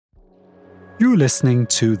You're listening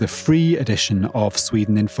to the free edition of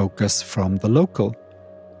Sweden in Focus from The Local.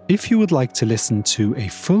 If you would like to listen to a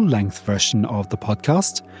full-length version of the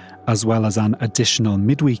podcast, as well as an additional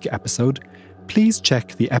midweek episode, please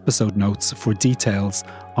check the episode notes for details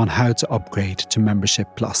on how to upgrade to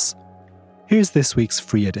Membership Plus. Here's this week's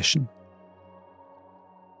free edition.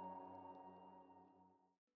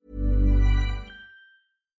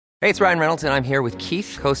 Hey, it's Ryan Reynolds, and I'm here with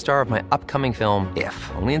Keith, co-star of my upcoming film,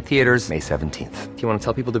 If, only in theaters May 17th. Do you want to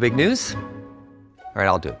tell people the big news? All right,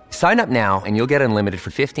 I'll do it. Sign up now and you'll get unlimited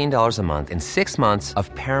for $15 a month and 6 months of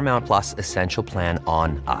Paramount Plus Essential Plan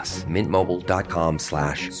on us.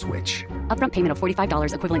 MintMobile.com/switch. Upfront payment of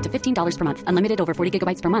 $45 equivalent to $15 per month. Unlimited over 40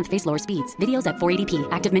 gigabytes per month. Face lower speeds. Videos at 480p.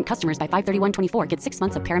 Active Mint customers by 531.24 get 6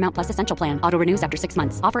 months of Paramount Plus Essential Plan. Auto renews after 6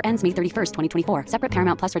 months. Offer ends May 31st, 2024. Separate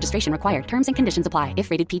Paramount Plus registration required. Terms and conditions apply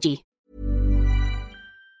if rated PG.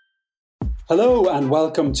 Hello and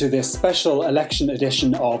welcome to this special election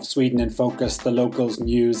edition of Sweden in Focus, the Local's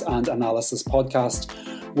news and analysis podcast.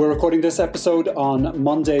 We're recording this episode on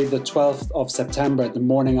Monday, the 12th of September, the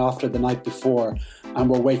morning after the night before, and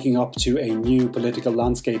we're waking up to a new political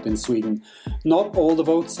landscape in Sweden. Not all the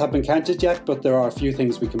votes have been counted yet, but there are a few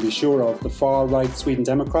things we can be sure of. The far-right Sweden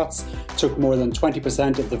Democrats took more than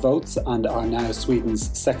 20% of the votes and are now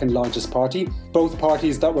Sweden's second largest party. Both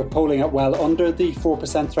parties that were polling at well under the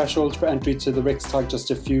 4% threshold for entry to the Riksdag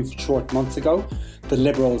just a few short months ago, the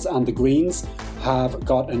Liberals and the Greens, have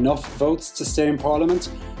got enough votes to stay in Parliament.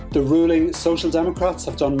 The ruling Social Democrats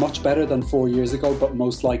have done much better than 4 years ago, but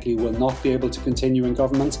most likely will not be able to continue in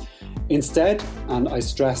government. Instead, and I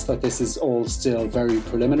stress that this is all still very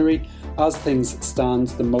preliminary, as things stand,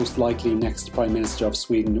 the most likely next Prime Minister of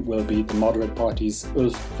Sweden will be the moderate party's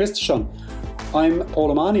Ulf Kristersson. I'm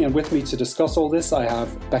Paul O'Mahony, and with me to discuss all this I have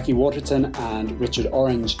Becky Waterton and Richard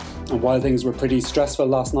Orange. And while things were pretty stressful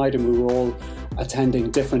last night and we were all attending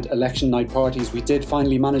different election night parties, we did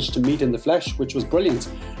finally manage to meet in the flesh, which was brilliant.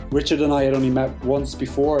 Richard and I had only met once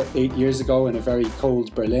before, 8 years ago, in a very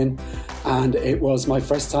cold Berlin, and it was my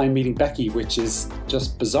first time meeting Becky, which is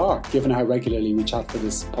just bizarre given how regularly we chat for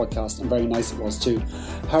this podcast, and very nice it was too.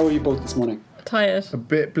 How are you both this morning? Tired. A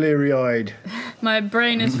bit bleary-eyed. My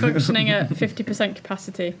brain is functioning at 50%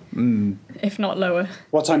 capacity, if not lower.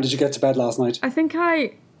 What time did you get to bed last night? I think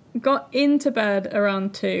I got into bed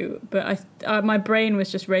around 2, but my brain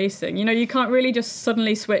was just racing. You know, you can't really just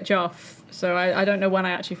suddenly switch off. So I don't know when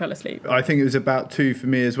I actually fell asleep. I think it was about 2 for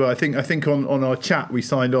me as well. I think on our chat we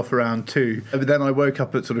signed off around 2. But then I woke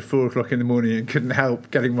up at sort of 4 o'clock in the morning and couldn't help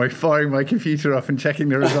firing my computer up and checking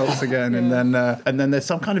the results again. Yeah. And then there's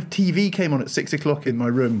some kind of TV came on at 6 o'clock in my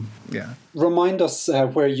room. Yeah. Remind us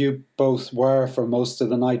where you both were for most of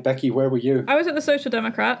the night. Becky, where were you? I was at the Social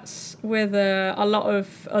Democrats with a lot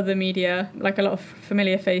of other media, like a lot of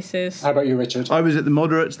familiar faces. How about you, Richard? I was at the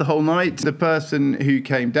Moderates the whole night. The person who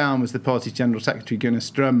came down was the party's General Secretary, Gunnar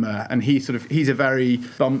Strömmer, and he's a very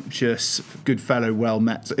bumptious, good fellow, well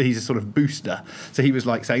met. So he's a sort of booster. So he was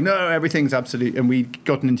like saying, no, everything's absolute. And we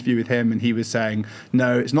got an interview with him and he was saying,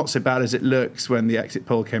 no, it's not so bad as it looks when the exit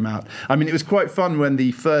poll came out. I mean, it was quite fun when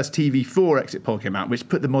the first TV4 exit poll came out, which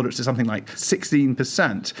put the moderates to something like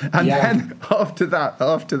 16%. And then after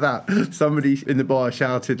that, somebody in the bar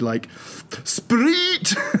shouted like,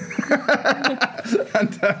 Sprit!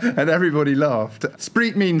 and everybody laughed.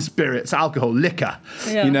 Sprit means spirits, alcohol, liquor.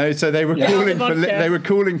 Yeah. You know, so they were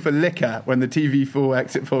calling for liquor when the TV4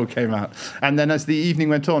 exit poll came out. And then as the evening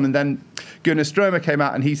went on, and then Gunnar Strömmer came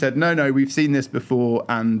out and he said, no, we've seen this before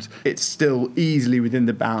and it's still easily within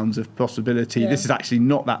the bounds of possibility. Yeah. This is actually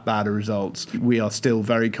not that bad a result. We are still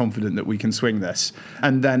very confident that we can swing this.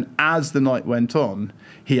 And then as the night went on,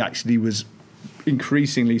 he actually was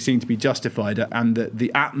increasingly seemed to be justified, and that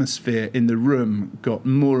the atmosphere in the room got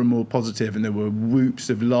more and more positive, and there were whoops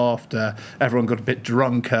of laughter, everyone got a bit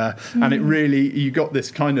drunker, and it really, you got this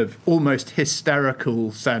kind of almost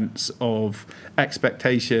hysterical sense of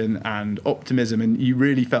expectation and optimism, and you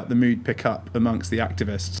really felt the mood pick up amongst the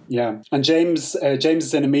activists. Yeah, and James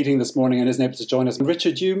is in a meeting this morning and isn't able to join us.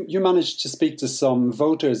 Richard, you managed to speak to some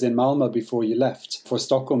voters in Malmö before you left for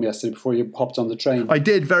Stockholm yesterday, before you hopped on the train. I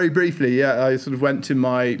did, very briefly, yeah. I sort of went to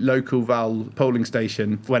my local Val polling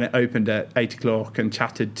station when it opened at 8 o'clock and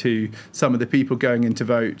chatted to some of the people going in to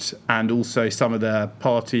vote, and also some of the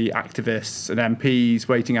party activists and MPs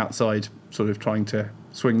waiting outside, sort of trying to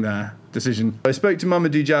swing their decision. I spoke to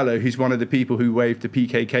Mamadou Diallo, who's one of the people who waved the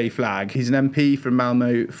PKK flag. He's an MP from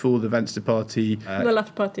Malmö for the Venstre Party. The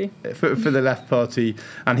Left Party. For the Left Party.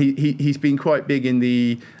 And he's been quite big in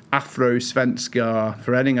the Afro-Svenska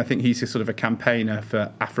Förening. I think he's a sort of a campaigner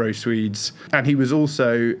for Afro-Swedes. And he was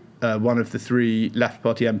also one of the 3 Left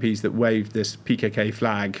Party MPs that waved this PKK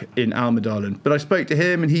flag in Almedalen. But I spoke to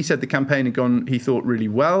him and he said the campaign had gone, he thought, really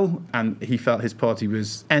well, and he felt his party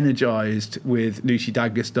was energised with Nooshi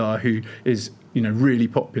Dadgostar, who is, really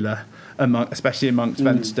popular, especially amongst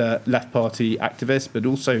Venstre Left Party activists, but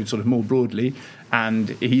also sort of more broadly. And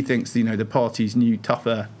he thinks, the party's new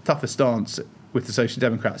tougher stance with the Social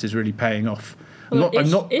Democrats is really paying off.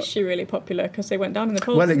 Is she really popular? Because they went down in the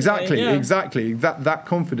polls. Well, exactly. That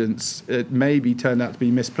confidence maybe turned out to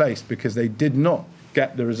be misplaced because they did not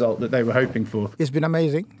get the result that they were hoping for. It's been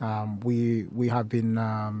amazing. We have been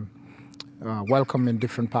welcome in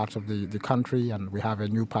different parts of the country, and we have a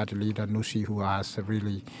new party leader, Nooshi, who has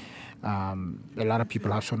really... a lot of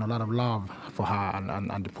people have shown a lot of love for her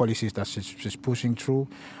and the policies that she's pushing through.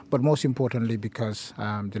 But most importantly, because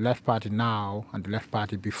the Left Party now and the Left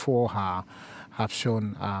Party before her have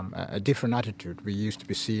shown a different attitude. We used to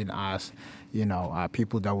be seen as,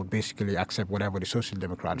 people that would basically accept whatever the Social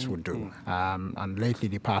Democrats would do. And lately,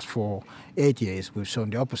 the past 8 years, we've shown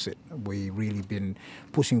the opposite. We've really been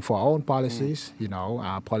pushing for our own policies,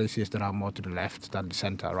 policies that are more to the left than the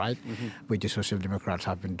center, right? Which the Social Democrats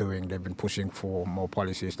have been doing. They've been pushing for more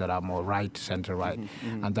policies that are more right, center-right,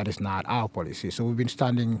 and that is not our policy. So we've been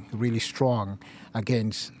standing really strong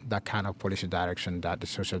against that kind of policy direction that the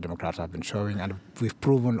Social Democrats have been showing. And we've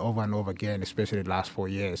proven over and over again, especially the last 4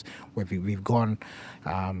 years, where we've gone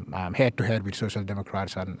head-to-head with Social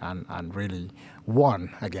Democrats and really won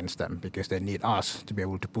against them because they need us to be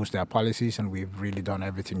able to push their policies, and we've really done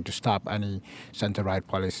everything to stop any center-right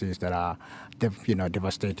policies that are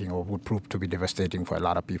devastating or would prove to be devastating for a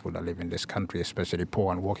lot of people that live in this country, especially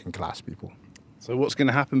poor and working-class people. So what's going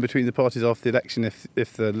to happen between the parties after the election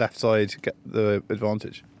if the left side get the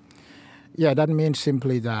advantage? Yeah, that means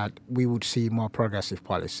simply that we would see more progressive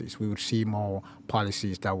policies. We would see more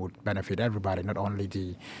policies that would benefit everybody, not only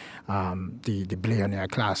the billionaire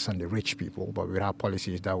class and the rich people, but we would have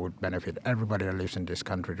policies that would benefit everybody that lives in this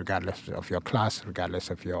country, regardless of your class, regardless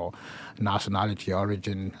of your nationality,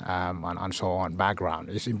 origin, and so on, background.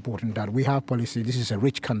 It's important that we have policy. This is a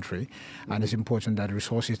rich country, and it's important that the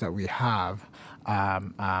resources that we have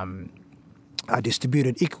are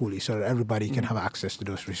distributed equally so that everybody can have access to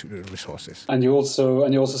those resources. And you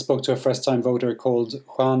also spoke to a first-time voter called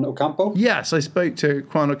Juan Ocampo? Yes, I spoke to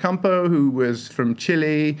Juan Ocampo, who was from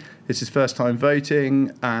Chile. It's his first time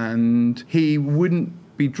voting, and he wouldn't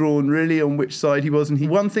be drawn really on which side he was. And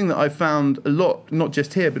one thing that I found a lot, not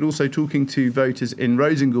just here, but also talking to voters in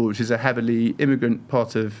Rosengård, which is a heavily immigrant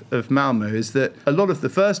part of Malmö, is that a lot of the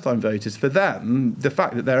first-time voters, for them, the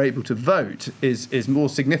fact that they're able to vote is more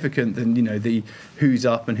significant than, the who's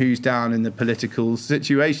up and who's down in the political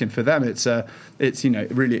situation. For them, it's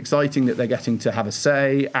really exciting that they're getting to have a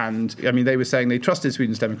say. And, I mean, they were saying they trusted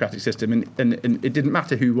Sweden's democratic system, and it didn't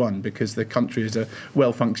matter who won because the country is a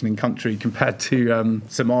well-functioning country compared to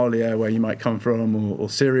Somalia, where you might come from, or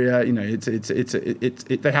Syria.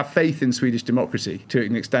 They have faith in Swedish democracy to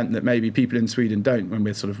an extent that maybe people in Sweden don't, when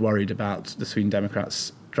we're sort of worried about the Sweden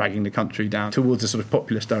Democrats dragging the country down towards a sort of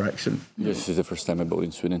populist direction. Yes, this is the first time I vote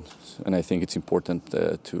in Sweden, and I think it's important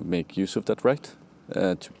to make use of that right,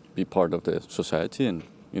 to be part of the society, and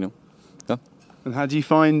yeah. And how do you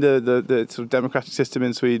find the sort of democratic system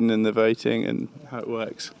in Sweden and the voting and how it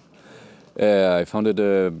works? I found it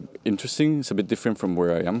interesting. It's a bit different from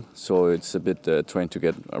where I am, so it's a bit trying to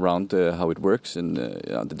get around how it works and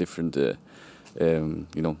the different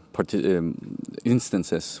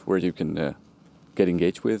instances where you can get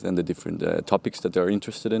engaged with and the different topics that they are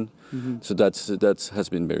interested in. Mm-hmm. So that has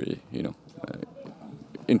been very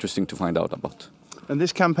interesting to find out about. And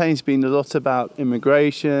this campaign's been a lot about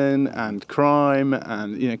immigration and crime,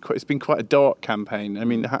 and it's been quite a dark campaign. I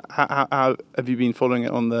mean, how have you been following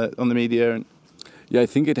it on the media? Yeah, I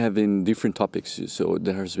think it have been different topics. So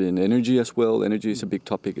there has been energy as well. Energy is a big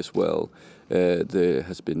topic as well. There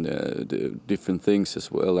has been the different things as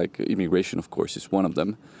well, like immigration, of course, is one of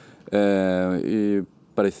them.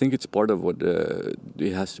 But I think it's part of what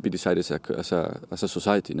it has to be decided as a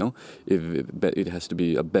society, no? If it has to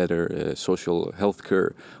be a better social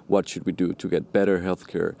healthcare. What should we do to get better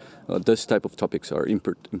healthcare? Those type of topics are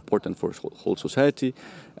important for whole society,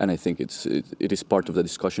 and I think it is part of the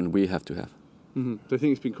discussion we have to have. Mm-hmm. So I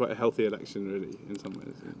think it's been quite a healthy election, really, in some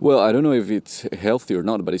ways. Well, I don't know if it's healthy or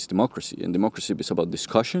not, but it's democracy, and democracy is about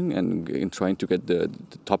discussion and trying to get the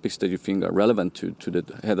topics that you think are relevant to the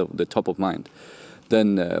head of the top of mind.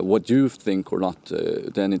 Then what you think or not,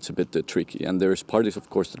 then it's a bit tricky. And there's parties, of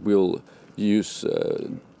course, that will use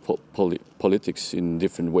politics in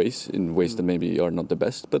different ways, in ways that maybe are not the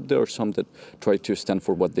best, but there are some that try to stand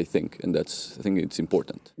for what they think, and I think it's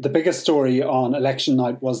important. The biggest story on election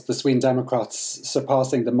night was the Sweden Democrats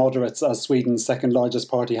surpassing the moderates as Sweden's second largest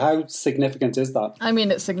party. How significant is that? I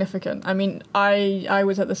mean, it's significant. I mean, I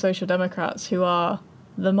was at the Social Democrats, who are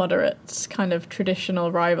the moderates' kind of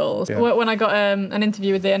traditional rivals. Yeah. When I got an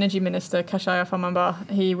interview with the Energy Minister, Khashayar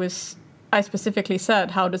Farmanbar, I specifically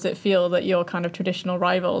said, how does it feel that your kind of traditional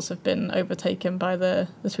rivals have been overtaken by the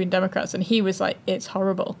Sweden Democrats? And he was like, it's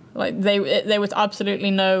horrible. Like there was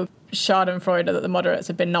absolutely no schadenfreude that the moderates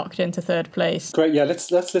had been knocked into third place. Great, yeah, let's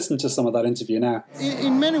listen to some of that interview now.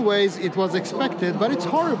 In many ways it was expected, but it's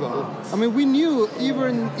horrible. I mean, we knew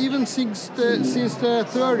even since the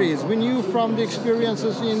 30s, we knew from the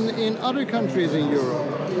experiences in other countries in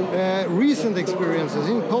Europe, recent experiences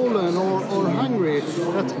in Poland or Hungary,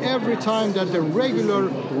 that every time that the regular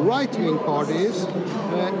right-wing parties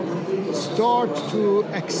start to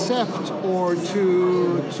accept or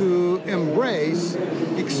to embrace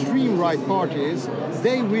extreme right parties,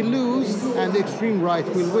 they will lose and the extreme right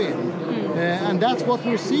will win. And that's what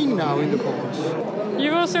we're seeing now in the polls.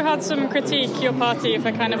 You've also had some critique, your party,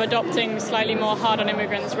 for kind of adopting slightly more hard on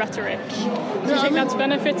immigrants rhetoric. Do you think that's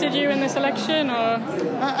benefited you in this election, or?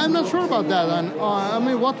 I'm not sure about that. And I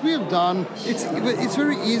mean, what we have done, it's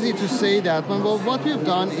very easy to say that, but what we have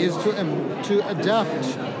done is to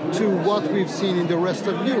adapt to what we've seen in the rest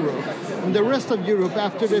of Europe. In the rest of Europe,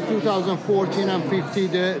 after the 2014 and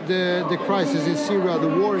 15, the crisis in Syria, the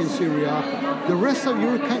war in Syria, the rest of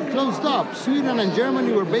Europe closed up. Sweden and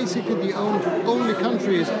Germany were basically the only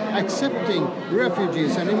countries accepting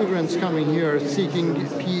refugees and immigrants coming here seeking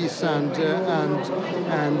peace and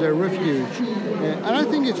refuge. And I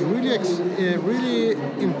think it's really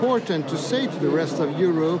important to say to the rest of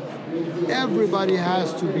Europe, everybody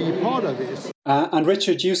has to be part of this. And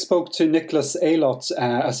Richard, you spoke to Niklas Elot,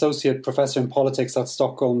 Associate Professor in Politics at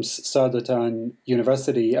Stockholm's Södertörn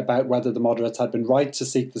University, about whether the moderates had been right to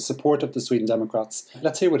seek the support of the Sweden Democrats.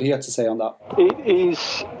 Let's hear what he had to say on that. It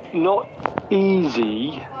is not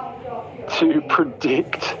easy to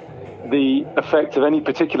predict the effect of any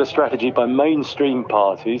particular strategy by mainstream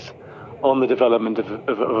parties on the development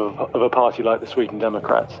of a party like the Sweden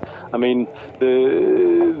Democrats. I mean,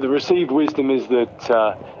 the received wisdom is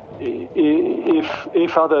that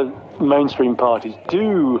if other mainstream parties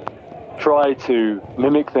do try to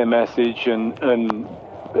mimic their message and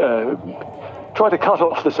try to cut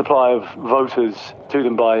off the supply of voters to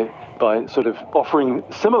them by sort of offering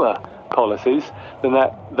similar policies, then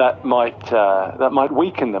that might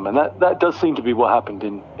weaken them, and that does seem to be what happened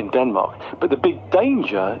in Denmark. But the big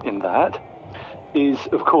danger in that is,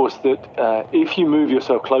 of course, that if you move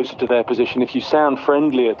yourself closer to their position, if you sound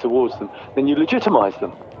friendlier towards them, then you legitimize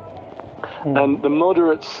them. And the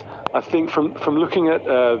moderates, I think, from looking at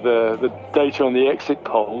the data on the exit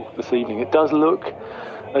poll this evening, it does look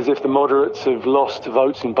as if the moderates have lost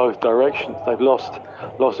votes in both directions. They've lost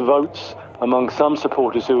votes among some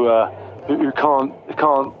supporters who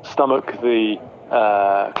can't stomach the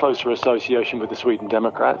closer association with the Sweden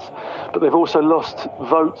Democrats, but they've also lost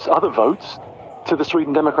other votes to the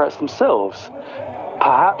Sweden Democrats themselves,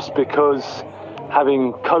 perhaps because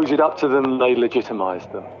having cozied up to them, they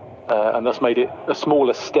legitimised them, and thus made it a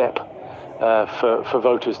smaller step for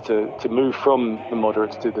voters to move from the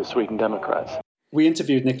moderates to the Sweden Democrats. We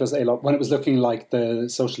interviewed Niklas Elot when it was looking like the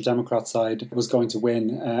Social Democrat side was going to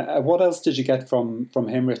win. What else did you get from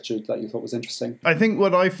him, Richard, that you thought was interesting? I think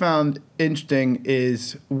what I found interesting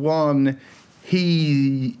is, one,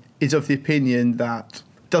 he is of the opinion that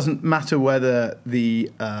doesn't matter whether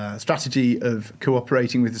the strategy of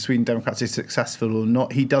cooperating with the Sweden Democrats is successful or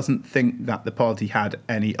not. He doesn't think that the party had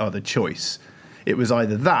any other choice. It was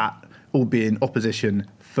either that or be in opposition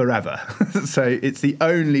forever. So it's the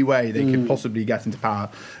only way they could possibly get into power,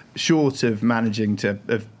 short of managing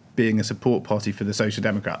of being a support party for the Social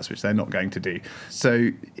Democrats, which they're not going to do. So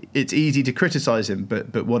it's easy to criticise him,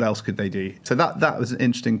 but what else could they do? So that was an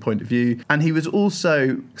interesting point of view. And he was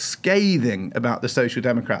also scathing about the Social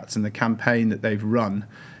Democrats and the campaign that they've run.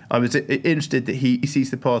 I was interested that he sees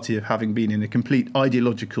the party of having been in a complete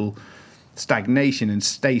ideological stagnation and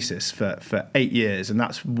stasis for 8 years, and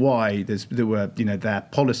that's why their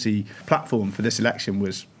policy platform for this election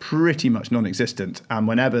was pretty much non-existent. And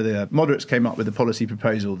whenever the moderates came up with a policy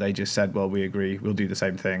proposal, they just said, well, we agree, we'll do the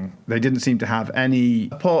same thing. They didn't seem to have any,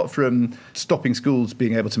 apart from stopping schools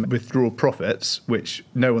being able to withdraw profits, which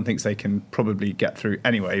no one thinks they can probably get through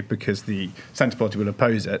anyway because the Centre Party will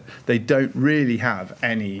oppose it. They don't really have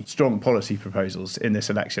any strong policy proposals in this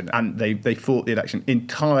election, and they fought the election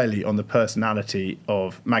entirely on the personal personality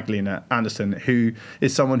of Magdalena Andersson, who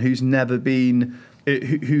is someone who's never been...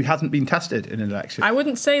 who hasn't been tested in an election. I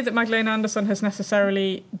wouldn't say that Magdalena Andersson has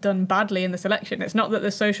necessarily done badly in this election. It's not that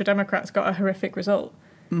the Social Democrats got a horrific result.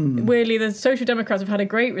 Weirdly, the Social Democrats have had a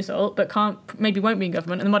great result, but maybe won't be in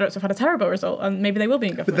government, and the moderates have had a terrible result, and maybe they will be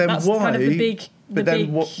in government. But then That's why? Kind of the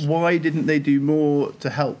big. Why didn't they do more to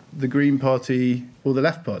help the Green Party or the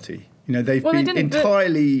Left Party? You know, they've been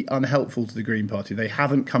entirely unhelpful to the Green Party. They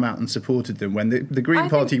haven't come out and supported them when the Green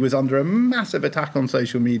Party was under a massive attack on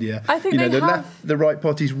social media. I think the right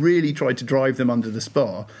parties really tried to drive them under the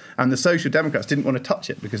spar, and the Social Democrats didn't want to touch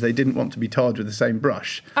it because they didn't want to be tarred with the same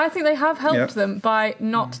brush. I think they have helped them by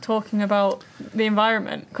not talking about the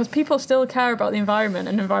environment, because people still care about the environment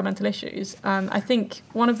and environmental issues. And I think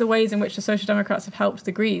one of the ways in which the Social Democrats have helped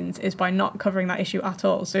the Greens is by not covering that issue at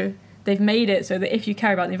all. So they've made it so that if you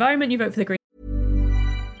care about the environment, you vote for the Greens.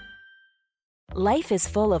 Life is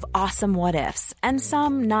full of awesome what-ifs, and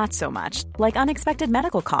some not so much, like unexpected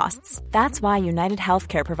medical costs. That's why United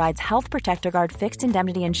Healthcare provides Health Protector Guard fixed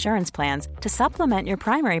indemnity insurance plans to supplement your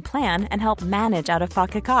primary plan and help manage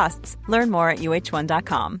out-of-pocket costs. Learn more at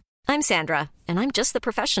UH1.com. I'm Sandra, and I'm just the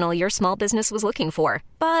professional your small business was looking for.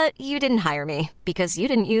 But you didn't hire me because you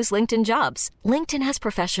didn't use LinkedIn Jobs. LinkedIn has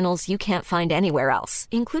professionals you can't find anywhere else,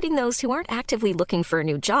 including those who aren't actively looking for a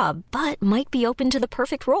new job, but might be open to the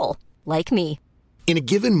perfect role, like me. In a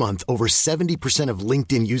given month, over 70% of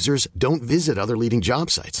LinkedIn users don't visit other leading job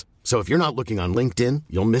sites. So if you're not looking on LinkedIn,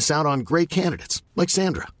 you'll miss out on great candidates like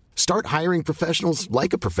Sandra. Start hiring professionals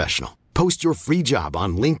like a professional. Post your free job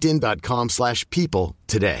on linkedin.com/people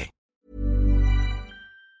today.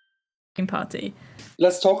 Party.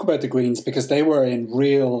 Let's talk about the Greens, because they were in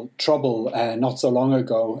real trouble not so long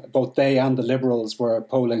ago. Both they and the Liberals were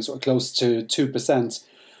polling sort of close to 2%.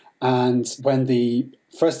 And when the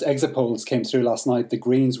first exit polls came through last night, the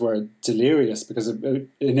Greens were delirious, because it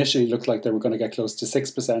initially looked like they were going to get close to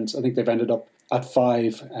 6%. I think they've ended up at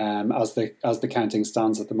 5% as the counting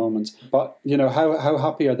stands at the moment. But, you know, how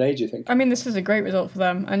happy are they, do you think? I mean, this is a great result for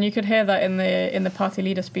them. And you could hear that in the party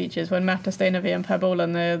leader speeches when Märta Stenevi and Per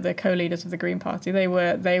Bolund, the co-leaders of the Green Party, they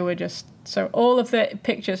were just... So all of the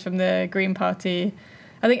pictures from the Green Party...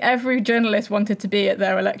 I think every journalist wanted to be at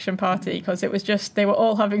their election party, because it was just, they were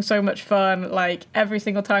all having so much fun. Like, every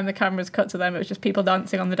single time the cameras cut to them, it was just people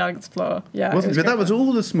dancing on the dance floor. Yeah, but that was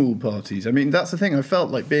all the small parties. I mean, that's the thing. I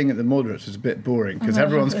felt like being at the moderates was a bit boring, because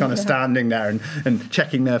everyone's kind of standing there and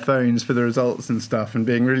checking their phones for the results and stuff and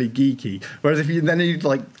being really geeky. Whereas if you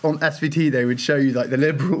like on SVT, they would show you like the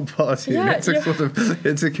Liberal Party. Yeah, it's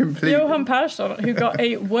a complete... Johan Persson, who got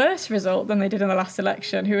a worse result than they did in the last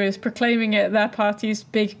election, who is proclaiming it their party's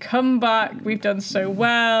big comeback. We've done so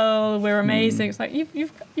well. We're amazing. It's like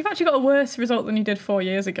you've actually got a worse result than you did 4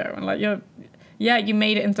 years ago, and like you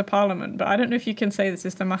made it into Parliament, but I don't know if you can say this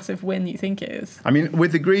is the massive win you think it is. I mean,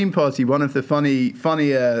 with the Green Party, one of the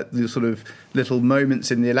funnier sort of little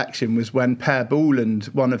moments in the election was when Per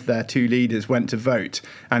Bolund, one of their two leaders, went to vote,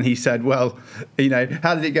 and he said, well, you know,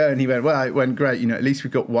 how did it go? And he went, well, it went great, you know, at least we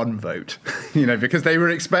got one vote, you know, because they were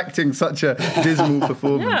expecting such a dismal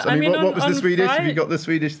performance. Yeah, I mean, what was the Swedish? Have you got the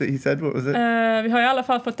Swedish that he said? What was it? Vi har I alla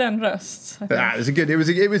fall fått en röst.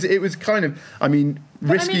 It was kind of, I mean,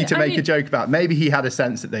 risky to make a joke about. Maybe he had a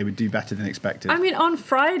sense that they would do better than expected. I mean, on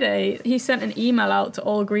Friday, he sent an email out to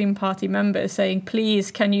all Green Party members saying,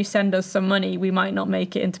 please, can you send us some money? We might not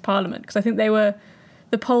make it into Parliament. Because I think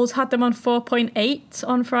the polls had them on 4.8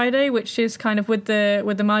 on Friday, which is kind of with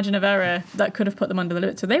the margin of error that could have put them under the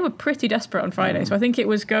limit. So they were pretty desperate on Friday. So I think it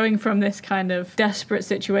was going from this kind of desperate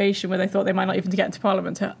situation where they thought they might not even get into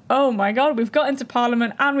Parliament to, oh my God, we've got into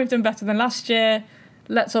Parliament and we've done better than last year.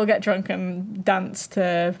 Let's all get drunk and dance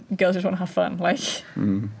to Girls Just Want to Have Fun.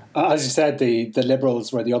 As you said, the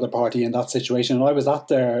Liberals were the other party in that situation. And I was at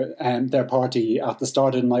their party at the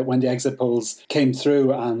start of the night when the exit polls came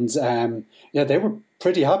through, and they were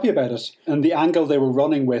pretty happy about it. And the angle they were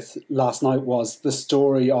running with last night was the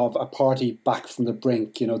story of a party back from the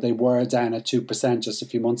brink. You know, they were down at 2% just a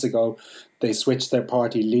few months ago. They switched their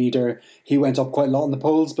party leader. He went up quite a lot in the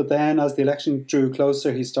polls, but then as the election drew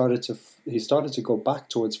closer, he started to go back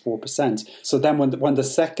towards 4%. So then when the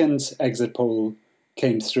second exit poll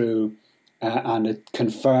came through and it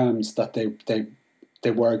confirmed that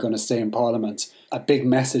they were going to stay in Parliament, a big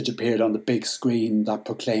message appeared on the big screen that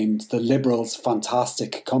proclaimed the Liberals'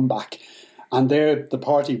 fantastic comeback. And they're the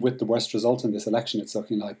party with the worst result in this election, it's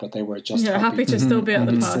looking like, but they were just happy to still be at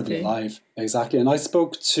the party. Still be alive. Exactly. And I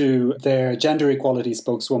spoke to their gender equality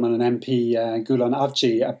spokeswoman and MP, Gulan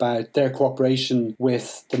Avci, about their cooperation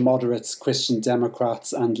with the moderates, Christian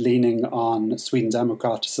Democrats, and leaning on Sweden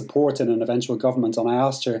Democrat support in an eventual government. And I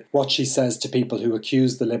asked her what she says to people who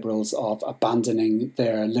accuse the Liberals of abandoning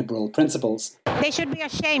their liberal principles. They should be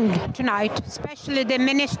ashamed tonight, especially the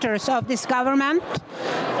ministers of this government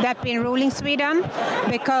that have been ruling Sweden,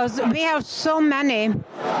 because we have so many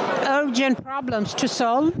urgent problems to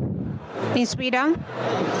solve in Sweden.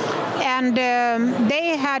 And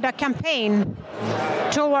they had a campaign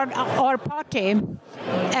toward our party,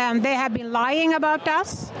 and they have been lying about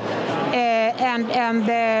us and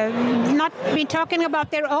not been talking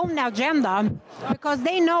about their own agenda, because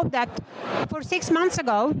they know that for 6 months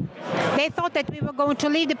ago they thought that we were going to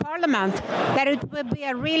leave the parliament, that it would be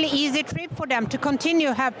a really easy trip for them to continue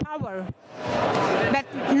to have power. But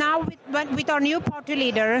now with our new party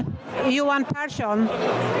leader, Johan Persson,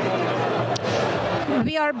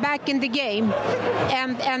 we are back in the game,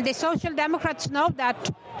 and the Social Democrats know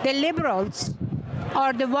that the Liberals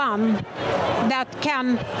are the one that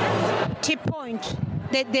can tip point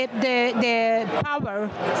the power,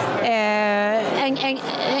 and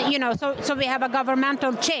you know, so we have a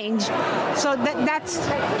governmental change. So that's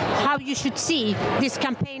how you should see this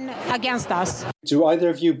campaign against us. Do either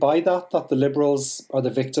of you buy that the Liberals are the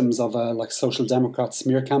victims of a Social Democrat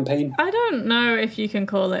smear campaign? I don't know if you can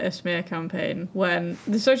call it a smear campaign when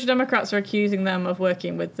the Social Democrats are accusing them of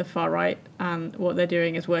working with the far right, and what they're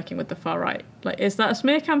doing is working with the far right. Is that a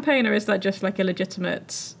smear campaign, or is that just a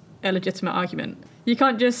legitimate argument? You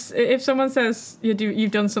can't just, if someone says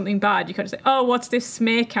you've done something bad, you can't just say, oh, what's this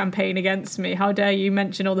smear campaign against me? How dare you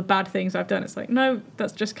mention all the bad things I've done? It's no,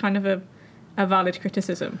 that's just kind of a valid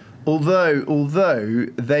criticism. Although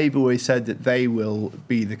they've always said that they will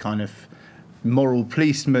be the kind of moral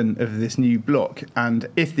policeman of this new bloc, and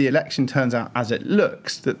if the election turns out as it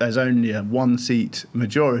looks, that there's only a one-seat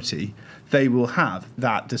majority, they will have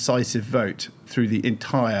that decisive vote through the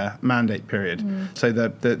entire mandate period. So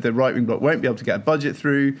the right-wing bloc won't be able to get a budget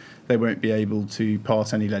through, they won't be able to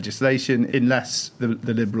pass any legislation unless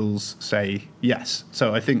the Liberals say yes.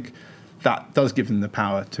 So I think that does give them the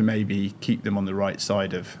power to maybe keep them on the right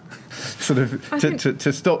side of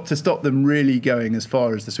to stop them really going as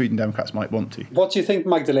far as the Sweden Democrats might want to. What do you think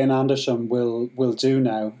Magdalena Andersson will do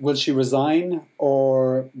now? Will she resign,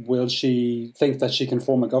 or will she think that she can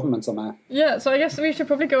form a government somehow? Yeah, so I guess we should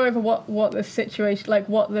probably go over what the situation,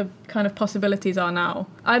 what the kind of possibilities are now.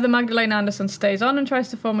 Either Magdalena Andersson stays on and tries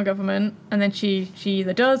to form a government, and then she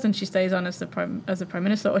either does and she stays on as the prime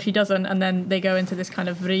minister, or she doesn't, and then they go into this kind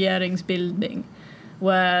of regeringsbildning,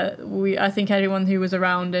 where I think everyone who was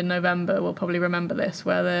around in November will probably remember this,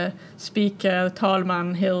 where the speaker,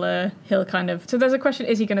 Talman, he'll kind of... So there's a question,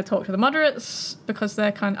 is he going to talk to the moderates? Because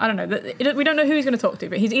they're kind of... I don't know. We don't know who he's going to talk to,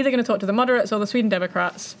 but he's either going to talk to the moderates or the Sweden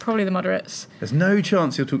Democrats, probably the moderates. There's no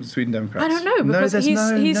chance he'll talk to the Sweden Democrats. I don't know, because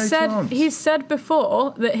he's said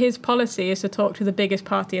before that his policy is to talk to the biggest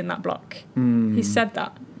party in that bloc. He's said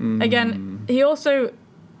that. Again, he also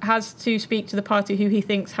has to speak to the party who he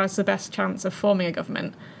thinks has the best chance of forming a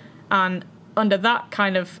government. And under that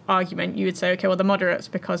kind of argument, you would say, okay, well, the moderates,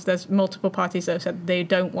 because there's multiple parties that have said they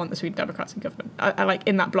don't want the Sweden Democrats in government.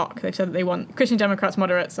 In that bloc, they've said that they want Christian Democrats,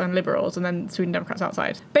 moderates, and liberals, and then Sweden Democrats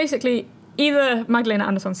outside. Basically, either Magdalena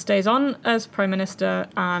Andersson stays on as Prime Minister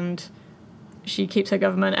and she keeps her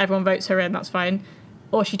government, everyone votes her in, that's fine,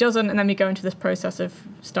 or she doesn't, and then we go into this process of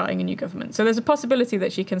starting a new government. So there's a possibility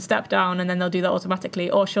that she can step down and then they'll do that automatically,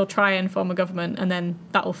 or she'll try and form a government and then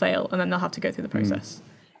that will fail and then they'll have to go through the process.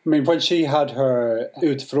 I mean, when she had her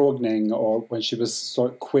utfrågning, or when she was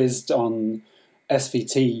sort of quizzed on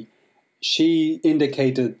SVT, she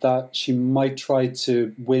indicated that she might try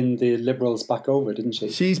to win the Liberals back over, didn't she?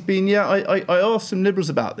 She's been, I asked some Liberals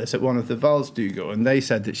about this at one of the Valsdugo, and they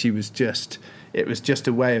said that it was just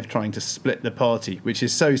a way of trying to split the party, which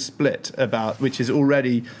is so split which is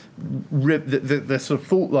already, the sort of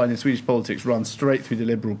fault line in Swedish politics runs straight through the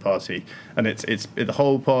Liberal Party, and it's the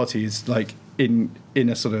whole party is in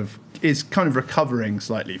a sort of, is kind of recovering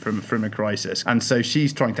slightly from a crisis. And so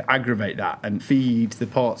she's trying to aggravate that and feed the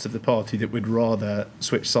parts of the party that would rather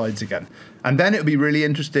switch sides again. And then it would be really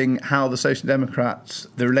interesting how the Social Democrats,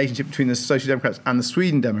 the relationship between the Social Democrats and the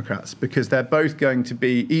Sweden Democrats, because they're both going to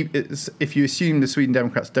be, if you assume the Sweden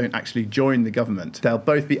Democrats don't actually join the government, they'll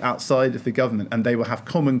both be outside of the government and they will have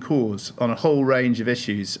common cause on a whole range of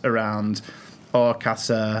issues around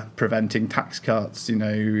a-kassa, preventing tax cuts,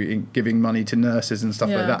 giving money to nurses and stuff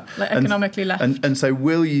like that. Like economically left. And so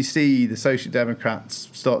will you see the Social Democrats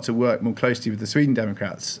start to work more closely with the Sweden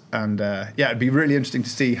Democrats? And it'd be really interesting to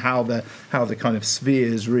see how the kind of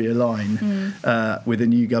spheres realign with a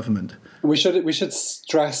new government. We should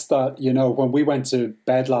stress that, when we went to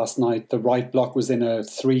bed last night, the right bloc was in a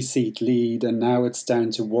 3-seat lead, and now it's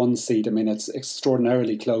down to 1 seat. I mean, it's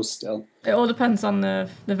extraordinarily close still. It all depends on the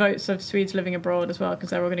votes of Swedes living abroad as well,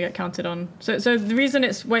 because they're all going to get counted on. So the reason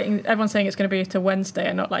it's waiting, everyone's saying it's going to be to Wednesday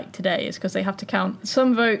and not like today, is because they have to count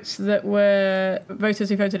some votes that were voters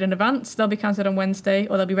who voted in advance. They'll be counted on Wednesday,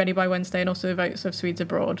 or they'll be ready by Wednesday, and also the votes of Swedes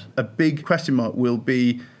abroad. A big question mark will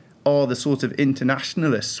be, are the sort of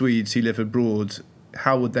internationalist Swedes who live abroad,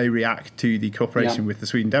 how would they react to the cooperation with the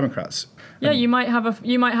Sweden Democrats? Yeah, you might have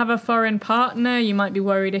a foreign partner. You might be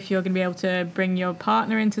worried if you're going to be able to bring your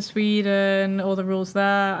partner into Sweden, all the rules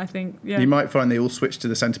there. I think, you might find they all switch to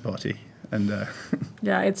the Centre Party. And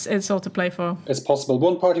yeah, it's all to play for. It's possible.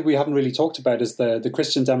 One party we haven't really talked about is the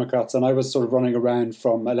Christian Democrats, and I was sort of running around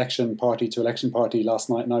from election party to election party last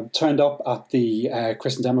night, and I turned up at the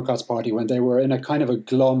Christian Democrats party when they were in a kind of a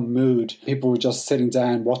glum mood. People were just sitting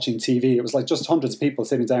down watching TV. It was like just hundreds of people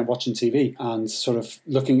sitting down watching TV and sort of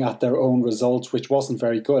looking at their own result, which wasn't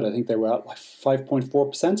very good. I think they were at like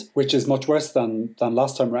 5.4%, which is much worse than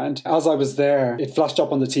last time round. As I was there, it flashed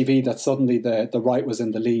up on the TV that suddenly the right was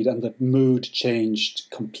in the lead, and the mood changed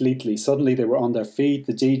completely. Suddenly they were on their feet.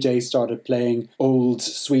 The DJ started playing old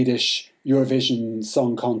Swedish Eurovision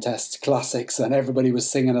Song Contest classics, and everybody was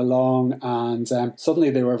singing along, and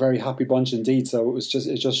suddenly they were a very happy bunch indeed. So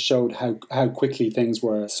it just showed how quickly things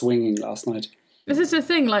were swinging last night. This is the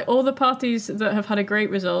thing, like all the parties that have had a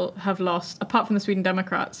great result have lost, apart from the Sweden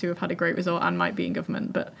Democrats, who have had a great result and might be in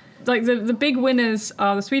government. But like the big winners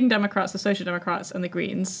are the Sweden Democrats, the Social Democrats and the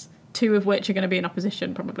Greens, 2 of which are going to be in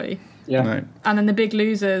opposition probably. Yeah. Right. And then the big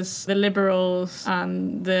losers, the Liberals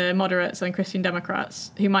and the moderates and Christian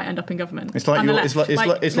Democrats, who might end up in government. It's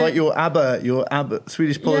like your ABBA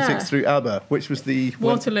Swedish politics through ABBA, which was the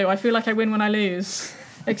Waterloo. I feel like I win when I lose.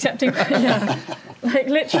 Excepting, like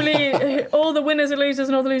literally all the winners are losers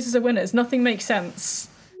and all the losers are winners. Nothing makes sense.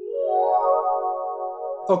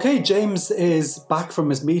 Okay, James is back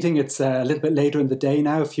from his meeting. It's a little bit later in the day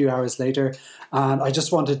now, a few hours later. And I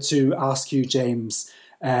just wanted to ask you, James,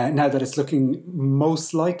 now that it's looking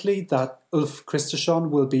most likely that Ulf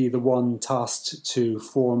Kristersson will be the one tasked to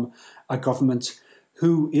form a government,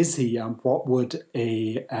 who is he, and what would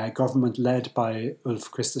a government led by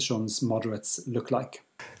Ulf Kristersson's moderates look like?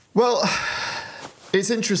 Well, it's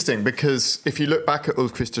interesting because if you look back at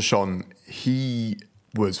Ulf Kristersson, he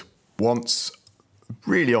was once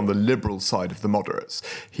really on the liberal side of the moderates.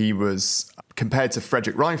 He was, compared to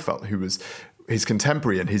Fredrik Reinfeldt, who was his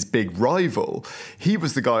contemporary and his big rival, he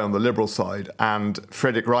was the guy on the liberal side, and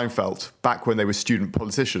Fredrik Reinfeldt, back when they were student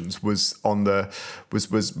politicians, was on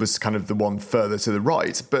was kind of the one further to the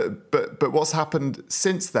right. But what's happened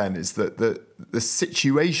since then is that the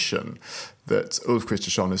situation that Ulf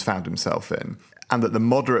Kristersson has found himself in, and that the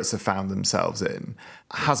moderates have found themselves in,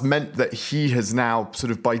 has meant that he has now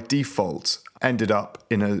sort of by default ended up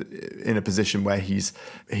in a position where he's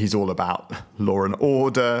all about law and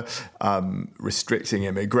order, restricting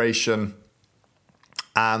immigration,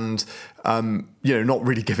 and not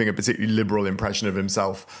really giving a particularly liberal impression of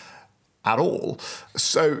himself at all.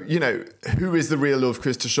 So, who is the real Ulf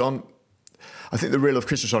Kristersson? I think the real Ulf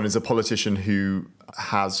Kristersson is a politician who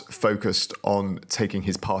has focused on taking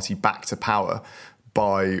his party back to power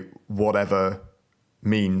by whatever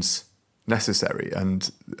means necessary. And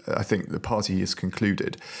I think the party has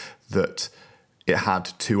concluded that it had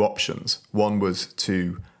 2 options. One was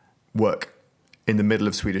to work in the middle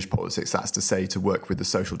of Swedish politics, that's to say, to work with the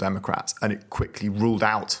Social Democrats, and it quickly ruled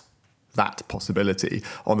out that possibility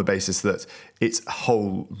on the basis that its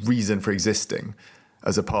whole reason for existing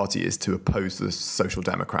as a party is to oppose the Social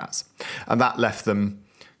Democrats. And that left them,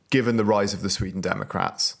 given the rise of the Sweden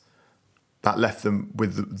Democrats, that left them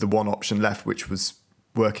with the one option left, which was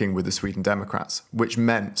working with the Sweden Democrats, which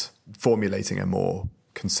meant formulating a more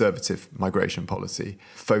conservative migration policy,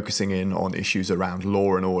 focusing in on issues around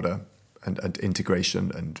law and order and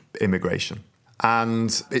integration and immigration.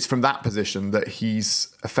 And it's from that position that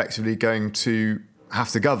he's effectively going to have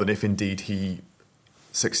to govern if indeed he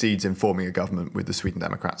succeeds in forming a government with the Sweden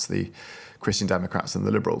Democrats, the Christian Democrats and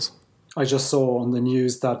the Liberals. I just saw on the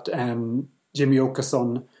news that Jimmy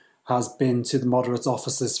Åkesson has been to the moderates'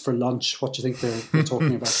 offices for lunch. What do you think they're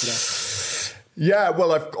talking about today? Yeah,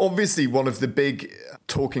 well, obviously one of the big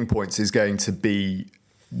talking points is going to be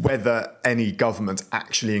whether any government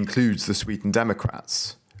actually includes the Sweden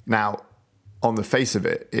Democrats. Now, on the face of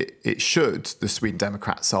it, it should. The Sweden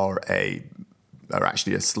Democrats are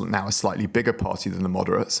actually now a slightly bigger party than the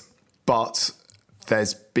moderates. But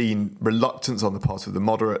there's been reluctance on the part of the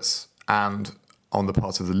moderates and on the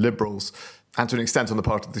part of the liberals, and to an extent on the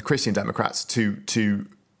part of the Christian Democrats, to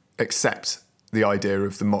accept the idea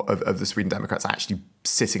of the Sweden Democrats actually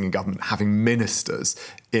sitting in government, having ministers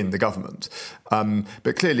in the government.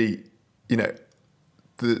 But clearly,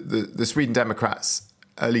 the Sweden Democrats,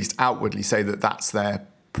 at least outwardly, say that that's their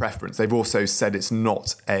preference. They've also said it's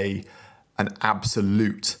not an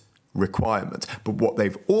absolute requirement. But what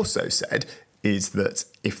they've also said is that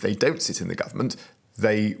if they don't sit in the government,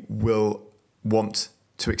 they will want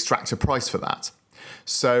to extract a price for that.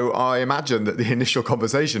 So I imagine that the initial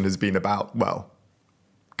conversation has been about,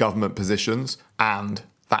 government positions and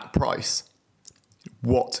that price.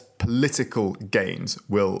 What political gains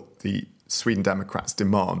will the Sweden Democrats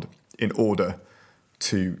demand in order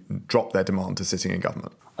to drop their demand to sitting in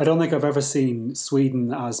government? I don't think I've ever seen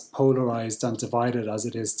Sweden as polarised and divided as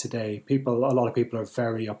it is today. A lot of people are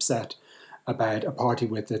very upset about a party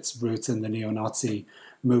with its roots in the neo-Nazi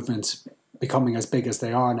movement becoming as big as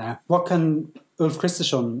they are now. What can Ulf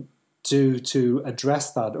Kristersson do to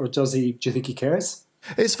address that, or do you think he cares?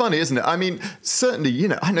 It's funny, isn't it? I mean,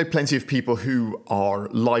 certainly, I know plenty of people who are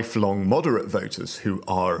lifelong moderate voters who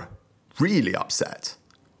are really upset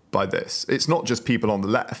by this. It's not just people on the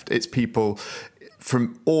left, it's people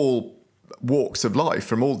from all walks of life,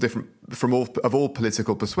 from all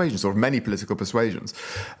political persuasions, or many political persuasions,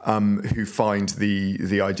 who find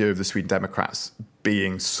the idea of the Sweden Democrats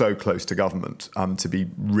being so close to government to be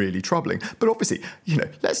really troubling. But obviously,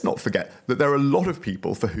 let's not forget that there are a lot of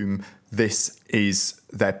people for whom this is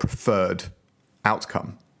their preferred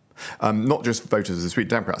outcome. Not just voters of the Sweden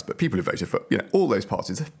Democrats, but people who voted for all those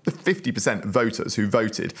parties. The 50% of voters who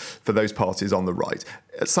voted for those parties on the right,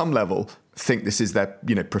 at some level, think this is their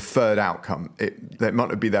preferred outcome. That might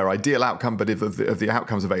not be their ideal outcome, but of the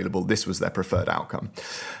outcomes available, this was their preferred outcome.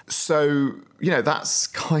 So that's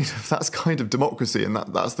kind of democracy, and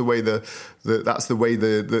that's the way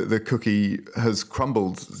the cookie has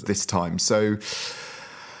crumbled this time. So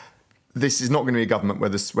this is not going to be a government where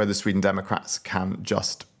the Sweden Democrats can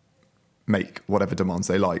just make whatever demands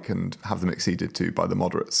they like and have them acceded to by the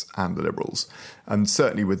moderates and the liberals. And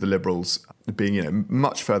certainly with the liberals being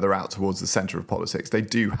much further out towards the centre of politics, they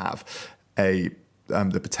do have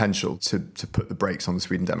the potential to put the brakes on the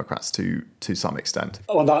Sweden Democrats to some extent.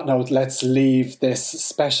 On that note, let's leave this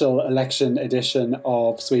special election edition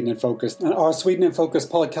of Sweden in Focus. And our Sweden in Focus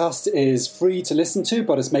podcast is free to listen to,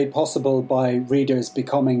 but it's made possible by readers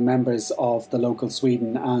becoming members of the local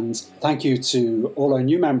Sweden. And thank you to all our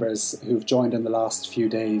new members who've joined in the last few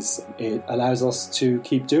days. It allows us to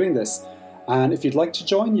keep doing this. And if you'd like to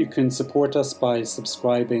join, you can support us by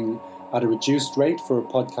subscribing at a reduced rate for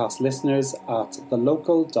podcast listeners at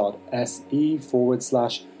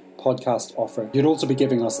thelocal.se/podcast offer. You'd also be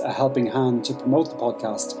giving us a helping hand to promote the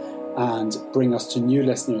podcast and bring us to new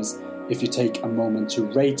listeners if you take a moment to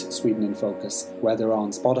rate Sweden in Focus, whether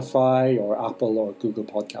on Spotify or Apple or Google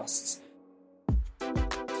Podcasts.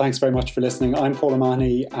 Thanks very much for listening. I'm Paul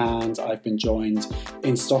O'Mahony, and I've been joined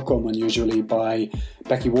in Stockholm unusually by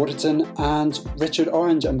Becky Waterton and Richard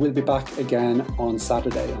Orange, and we'll be back again on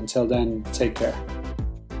Saturday. Until then, take care.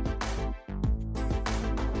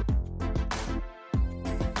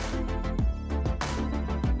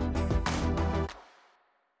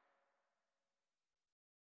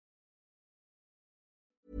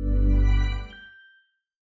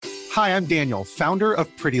 Hi, I'm Daniel, founder of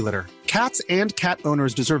Pretty Litter. Cats and cat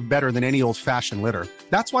owners deserve better than any old-fashioned litter.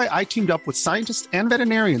 That's why I teamed up with scientists and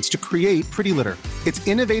veterinarians to create Pretty Litter. Its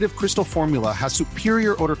innovative crystal formula has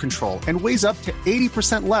superior odor control and weighs up to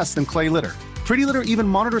 80% less than clay litter. Pretty Litter even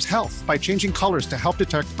monitors health by changing colors to help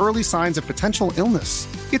detect early signs of potential illness.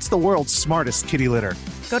 It's the world's smartest kitty litter.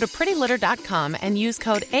 Go to prettylitter.com and use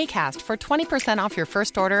code ACAST for 20% off your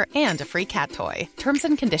first order and a free cat toy. Terms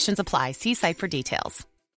and conditions apply. See site for details.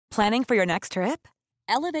 Planning for your next trip?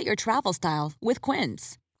 Elevate your travel style with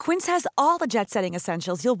Quince. Quince has all the jet-setting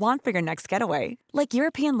essentials you'll want for your next getaway, like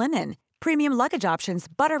European linen, premium luggage options,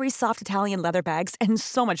 buttery soft Italian leather bags, and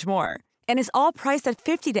so much more. And is all priced at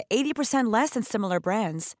 50 to 80% less than similar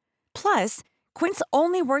brands. Plus, Quince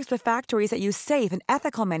only works with factories that use safe and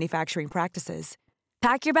ethical manufacturing practices.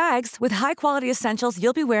 Pack your bags with high-quality essentials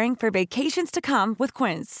you'll be wearing for vacations to come with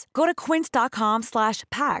Quince. Go to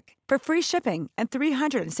quince.com/pack for free shipping and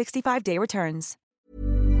 365-day returns.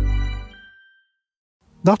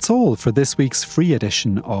 That's all for this week's free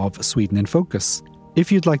edition of Sweden in Focus.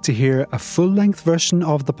 If you'd like to hear a full-length version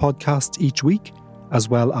of the podcast each week, as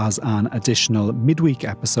well as an additional midweek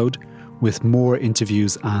episode, with more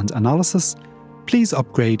interviews and analysis, please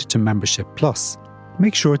upgrade to Membership Plus.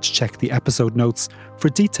 Make sure to check the episode notes for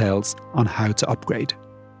details on how to upgrade.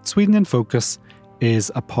 Sweden in Focus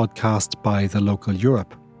is a podcast by The Local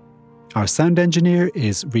Europe. Our sound engineer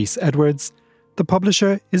is Rhys Edwards. The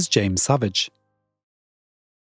publisher is James Savage.